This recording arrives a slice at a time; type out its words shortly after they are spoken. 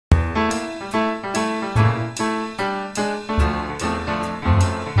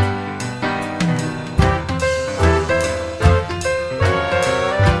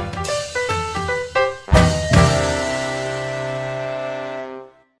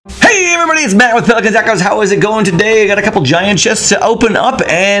everybody, it's Matt with Pelican Tacos. How is it going today? I got a couple giant chests to open up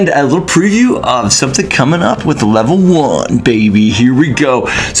and a little preview of something coming up with level 1, baby. Here we go.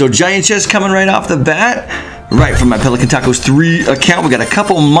 So giant chest coming right off the bat. Right from my Pelican Tacos 3 account. We got a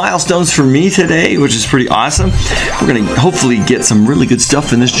couple milestones for me today, which is pretty awesome. We're going to hopefully get some really good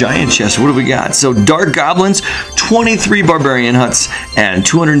stuff in this giant chest. What do we got? So Dark Goblins, 23 Barbarian Huts, and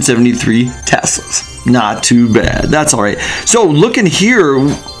 273 Teslas. Not too bad. That's all right. So looking here,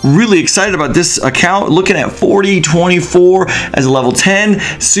 really excited about this account. Looking at 4024 as a level 10.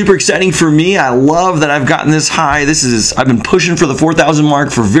 Super exciting for me. I love that I've gotten this high. I've been pushing for the 4,000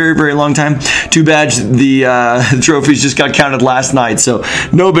 mark for a very, very long time. Too bad the trophies just got counted last night, so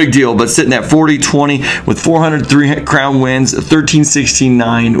no big deal. But sitting at 4020 with 403 crown wins,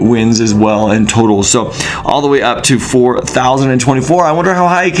 1369 wins as well in total. So all the way up to 4,024. I wonder how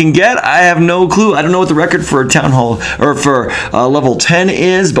high it can get. I have no clue. I don't know what the record for Townhall or for level 10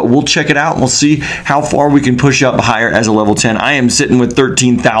 is, but we'll check it out and we'll see how far we can push up higher as a level 10. I am sitting with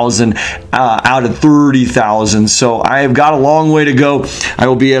 13,000 out of 30,000, so I have got a long way to go. I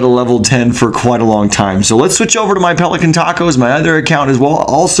will be at a level 10 for quite a long time. So let's switch over to my Pelican Tacos, my other account as well,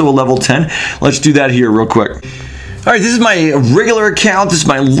 also a level 10. Let's do that here real quick. All right, this is my regular account. This is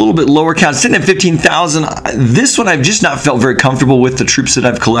my little bit lower account, sitting at 15,000. This one I've just not felt very comfortable with the troops that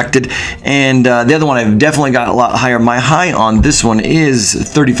I've collected, and the other one I've definitely got a lot higher. My high on this one is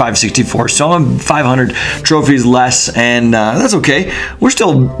 3564, so I'm 500 trophies less, and that's okay. We're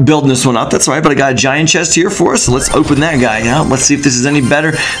still building this one up. That's all right, but I got a giant chest here for us, so let's open that guy out. Let's see if this is any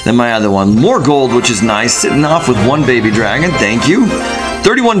better than my other one. More gold, which is nice. Sitting off with 1 baby dragon. Thank you.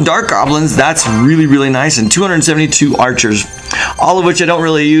 31 Dark Goblins, that's really, really nice, and 272 Archers, all of which I don't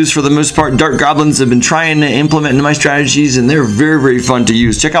really use for the most part. Dark Goblins have been trying to implement into my strategies, and they're very, very fun to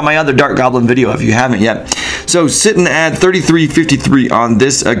use. Check out my other Dark Goblin video if you haven't yet. So sitting at 3353 on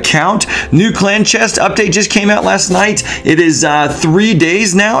this account. New clan chest update just came out last night. It is 3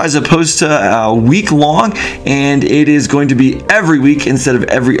 days now as opposed to a week long, and it is going to be every week instead of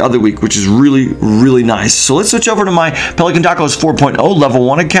every other week, which is really, really nice. So let's switch over to my Pelican Tacos 4.0 level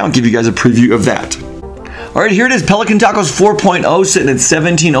 1 account, give you guys a preview of that. All right, here it is, Pelican Tacos 4.0, sitting at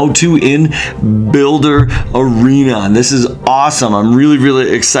 1702 in Builder Arena. This is awesome. I'm really,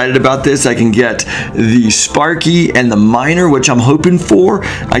 really excited about this. I can get the Sparky and the Miner, which I'm hoping for.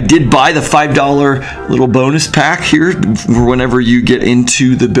 I did buy the $5 little bonus pack here for whenever you get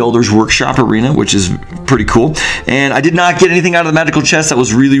into the Builder's Workshop Arena, which is pretty cool. And I did not get anything out of the medical chest. That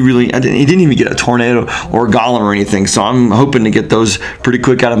was really, really, it didn't even get a tornado or a golem or anything. So I'm hoping to get those pretty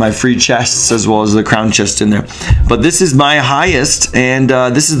quick out of my free chests as well as the crown chest in there. But this is my highest, and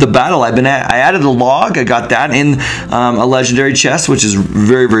this is the battle I've been at. I added a log. I got that in a legendary chest, which is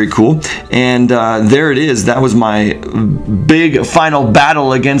very, very cool. And there it is. That was my big final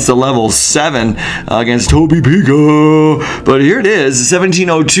battle against the level 7 against Toby Pico. But here it is,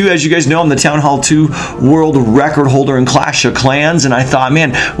 1702. As you guys know, I'm the Townhall 2 world record holder in Clash of Clans, and I thought,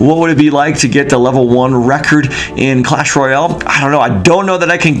 man, what would it be like to get the level 1 record in Clash Royale? I don't know. I don't know that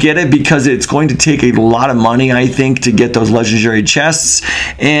I can get it because it's going to take a lot of money, I think, to get those legendary chests,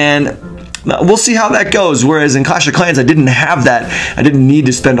 and we'll see how that goes. Whereas in Clash of Clans, I didn't have that. I didn't need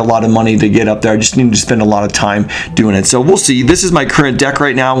to spend a lot of money to get up there. I just needed to spend a lot of time doing it. So we'll see. This is my current deck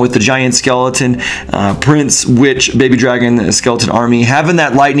right now with the Giant Skeleton, Prince, Witch, Baby Dragon, Skeleton Army. Having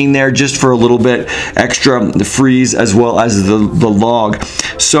that lightning there just for a little bit extra, the freeze, as well as the log.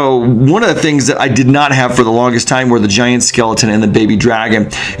 So one of the things that I did not have for the longest time were the Giant Skeleton and the Baby Dragon.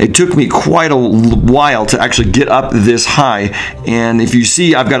 It took me quite a while to actually get up this high. And if you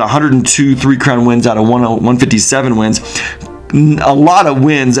see, I've got 102 3 crown wins out of 157 wins. A lot of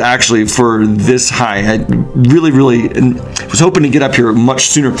wins actually for this high. I really was hoping to get up here much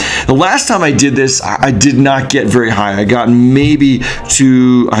sooner. The last time I did this, I did not get very high. I got maybe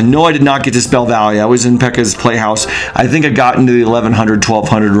to, I know I did not get to Spell Valley. I was in Pekka's Playhouse. I think I got into the 1100,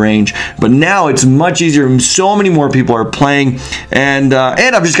 1200 range, but now it's much easier. So many more people are playing, and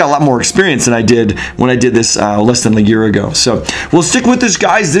I've just got a lot more experience than I did when I did this less than a year ago. So we'll stick with this,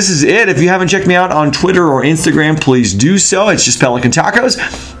 guys. This is it. If you haven't checked me out on Twitter or Instagram, please do so. It's just Pelican Tacos,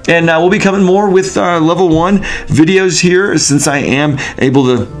 and we'll be coming more with level 1 videos here since I am able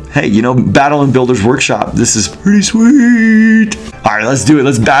to, hey, you know, battle in Builder's Workshop. This is pretty sweet. All right, let's do it.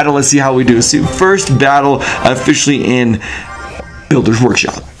 Let's battle. Let's see how we do. See, first battle officially in Builder's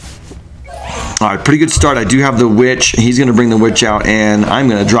Workshop. All right, pretty good start. I do have the Witch. He's going to bring the Witch out, and I'm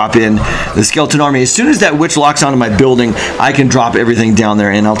going to drop in the Skeleton Army. As soon as that Witch locks onto my building, I can drop everything down there,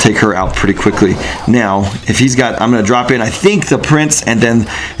 and I'll take her out pretty quickly. Now, if he's got, I'm going to drop in, I think, the Prince, and then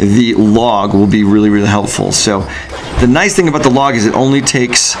the log will be really, really helpful. So the nice thing about the log is it only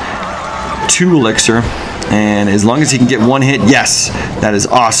takes 2 elixir. And as long as he can get 1 hit, yes, that is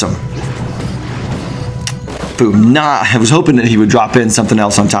awesome. Boom. Nah, I was hoping that he would drop in something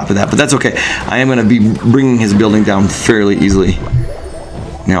else on top of that, but that's okay. I am going to be bringing his building down fairly easily.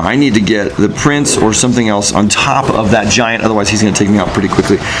 Now, I need to get the prince or something else on top of that giant, otherwise he's going to take me out pretty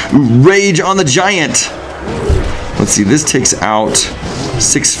quickly. Rage on the giant! Let's see, this takes out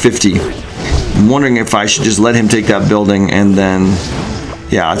 650. I'm wondering if I should just let him take that building and then...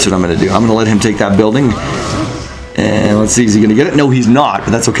 Yeah, that's what I'm going to do. I'm going to let him take that building. And let's see, is he going to get it? No, he's not,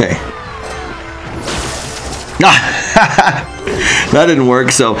 but that's okay. That didn't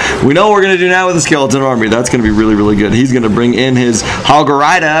work, so we know what we're going to do now with the skeleton army. That's going to be really, really good. He's going to bring in his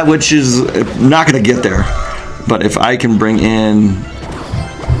Hoggerida, which is not going to get there. But if I can bring in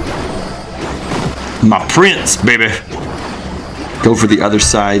my prince, baby. Go for the other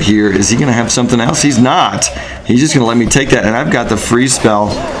side here. Is he going to have something else? He's not. He's just going to let me take that, and I've got the freeze spell,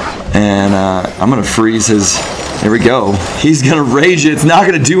 and I'm going to freeze his... There we go. He's going to rage it. It's not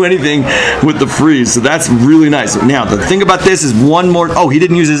going to do anything with the freeze. So that's really nice. Now, the thing about this is one more... Oh, he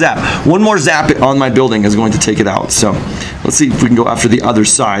didn't use his zap. One more zap on my building is going to take it out. So let's see if we can go after the other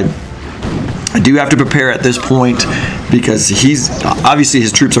side. I do have to prepare at this point because he's... Obviously,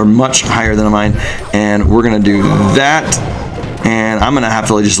 his troops are much higher than mine. And we're going to do that. And I'm going to have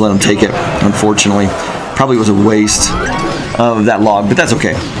to just let him take it, unfortunately. Probably was a waste of that log, but that's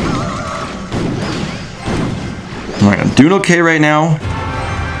okay. Alright, I'm doing okay right now.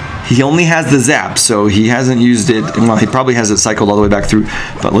 He only has the zap, so he hasn't used it. Well, he probably has it cycled all the way back through.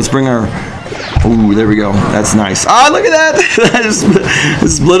 But let's bring our... Ooh, there we go. That's nice. Ah, look at that! I just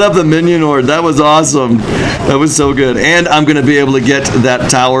split up the minion horde. That was awesome. That was so good. And I'm going to be able to get that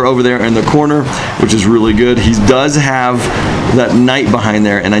tower over there in the corner, which is really good. He does have that knight behind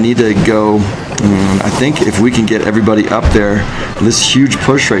there, and I need to go... I think if we can get everybody up there, this huge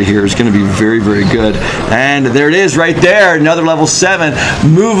push right here is going to be very, very good. And there it is right there, another level 7,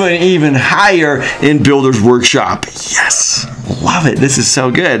 moving even higher in Builder's Workshop. Yes, love it. This is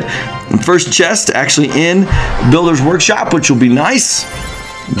so good. And first chest actually in Builder's Workshop, which will be nice.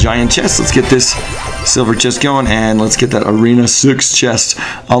 Giant chest. Let's get this silver chest going, and let's get that Arena 6 chest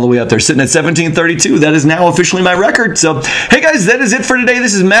all the way up there, sitting at 1732. That is now officially my record. So, hey guys, that is it for today.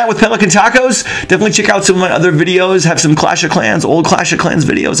 This is Matt with Pelican Tacos. Definitely check out some of my other videos. Have some Clash of Clans, old Clash of Clans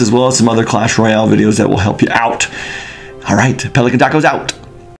videos, as well as some other Clash Royale videos that will help you out. All right, Pelican Tacos out.